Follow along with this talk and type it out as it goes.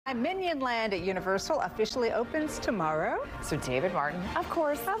Minion Land at Universal officially opens tomorrow. So David Martin, of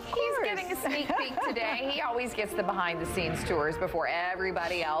course, he's giving a sneak peek today. He always gets the behind-the-scenes tours before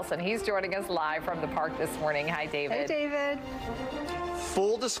everybody else, and he's joining us live from the park this morning. Hi, David. Hey, David.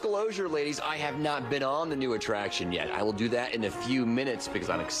 Full disclosure, ladies, I have not been on the new attraction yet. I will do that in a few minutes because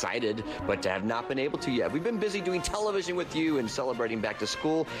I'm excited, but I have not been able to yet. We've been busy doing television with you and celebrating back to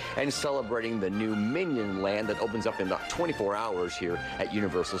school and celebrating the new Minion Land that opens up in about 24 hours here at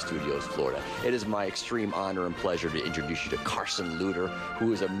Universal Studios, Florida. It is my extreme honor and pleasure to introduce you to Carson Luter,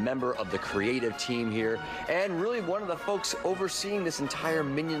 who is a member of the creative team here and really one of the folks overseeing this entire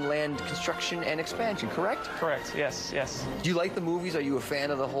Minion Land construction and expansion, correct? Correct, yes, yes. Do you like the movies? Are you a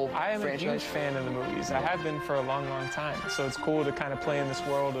fan of the whole franchise? I am a huge fan of the movies. I have been for a long, long time. So it's cool to kind of play in this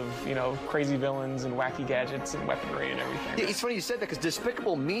world of, you know, crazy villains and wacky gadgets and weaponry and everything. Yeah, it's funny you said that because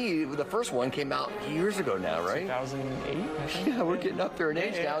Despicable Me, the first one, came out years ago now, right? 2008, I think. Yeah, we're getting up there in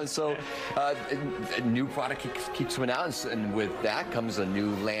age now, and so a new product keeps coming out, and with that comes a new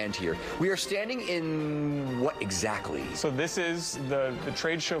land here. We are standing in what exactly? So this is the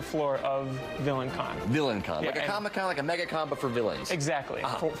trade show floor of VillainCon. VillainCon, like a Comic-Con, like a MegaCon, but for villains. Exactly,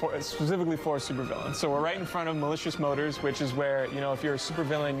 specifically for supervillains. So we're right in front of Malicious Motors, which is where, you know, if you're a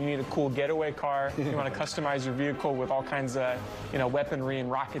supervillain, you need a cool getaway car. You want to customize your vehicle with all kinds of, you know, weaponry and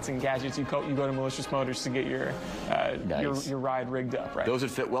rockets and gadgets. You go to Malicious Motors to get your ride rigged up, right? Those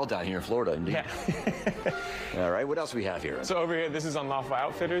would fit well down here in Florida, indeed. Yeah. All right, what else do we have here? So over here, this is Unlawful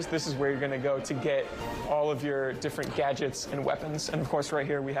Outfitters. This is where you're going to go to get all of your different gadgets and weapons. And of course, right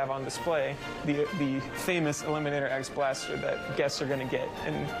here we have on display the famous Eliminator X blaster that guests are going to get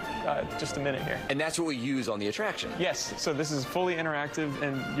in just a minute here. And that's what we use on the attraction? Yes, so this is fully interactive,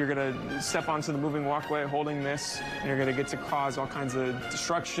 and you're going to step onto the moving walkway holding this, and you're going to get to cause all kinds of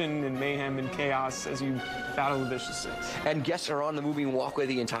destruction and mayhem and chaos as you battle the Vicious Six. And guests are on the moving walkway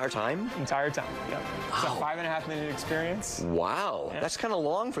the entire time? Entire time, yeah. It's a 5.5-minute experience. Wow, that's kind of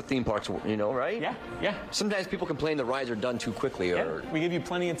long for theme parks, you know, right? Yeah, yeah. Sometimes people complain the rides are done too quickly. Or... Yeah, we give you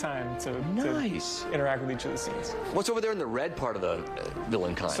plenty of time to interact with each of the scenes. What's over there in the red part of the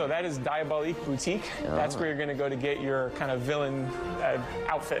VillainCon? So that is Diabolique Boutique. That's where you're going to go to get your kind of villain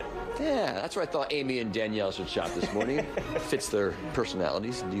outfit. Yeah, that's where I thought Amy and Danielle should shop this morning. Fits their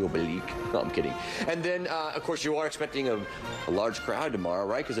personalities. Diabolique. No, I'm kidding. And then, of course, you are expecting a large crowd tomorrow,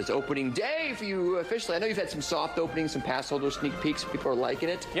 right? Because it's opening day for you officially. I know you've had some soft openings, some pass holder sneak peeks. People are liking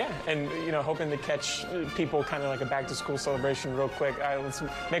it. Yeah, and, you know, hoping to catch people kind of like a back-to-school celebration real quick. Let's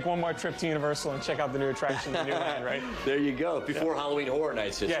make one more trip to Universal and check out the new attraction, the new land, right? There you go. Before Halloween Horror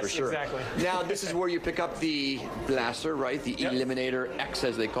Nights hits, for sure. Exactly. Now, this is where you pick up the blaster, right? The Eliminator X,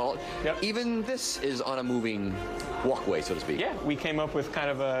 as they call it. Yep. Even this is on a moving walkway, so to speak. Yeah, we came up with kind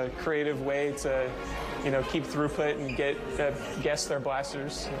of a creative way to, you know, keep throughput and get guests their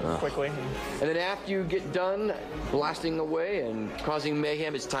blasters quickly. And then after you get done blasting away and causing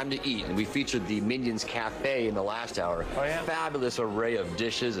mayhem, it's time to eat. And we featured the Minions Cafe in the last hour. Oh, yeah. Fabulous array of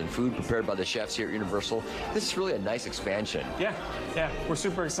dishes and food prepared by the chefs here at Universal. This is really a nice expansion. Yeah, yeah. We're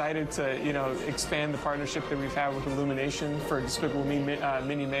super excited to, you know, expand the partnership that we've had with Illumination for Despicable Me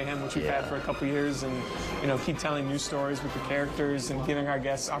Minion Mayhem, which we've had for a couple years, and, you know, keep telling new stories with the characters and giving our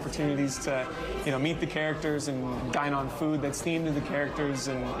guests opportunities to, you know, meet the characters and dine on food that's themed to the characters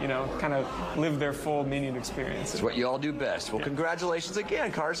and, you know, kind of live their full Minion experience. It's what you all do best. Well, congratulations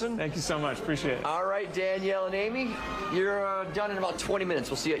again, Carson. Thank you so much. Appreciate it. All right, Danielle and Amy, you're done in about 20 minutes.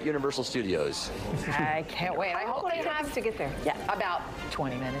 We'll see you at Universal Studios. I can't wait. I hope they have to get there. Yeah, about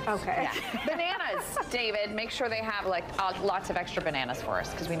 20 minutes. Okay. Yeah. Bananas, David. Make sure they have like lots of extra bananas for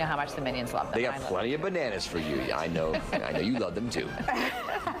us because we know how much the Minions love them. They have plenty of bananas for you. I know. I know you love them too.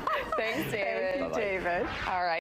 Thanks, David. Thank you, David. All right.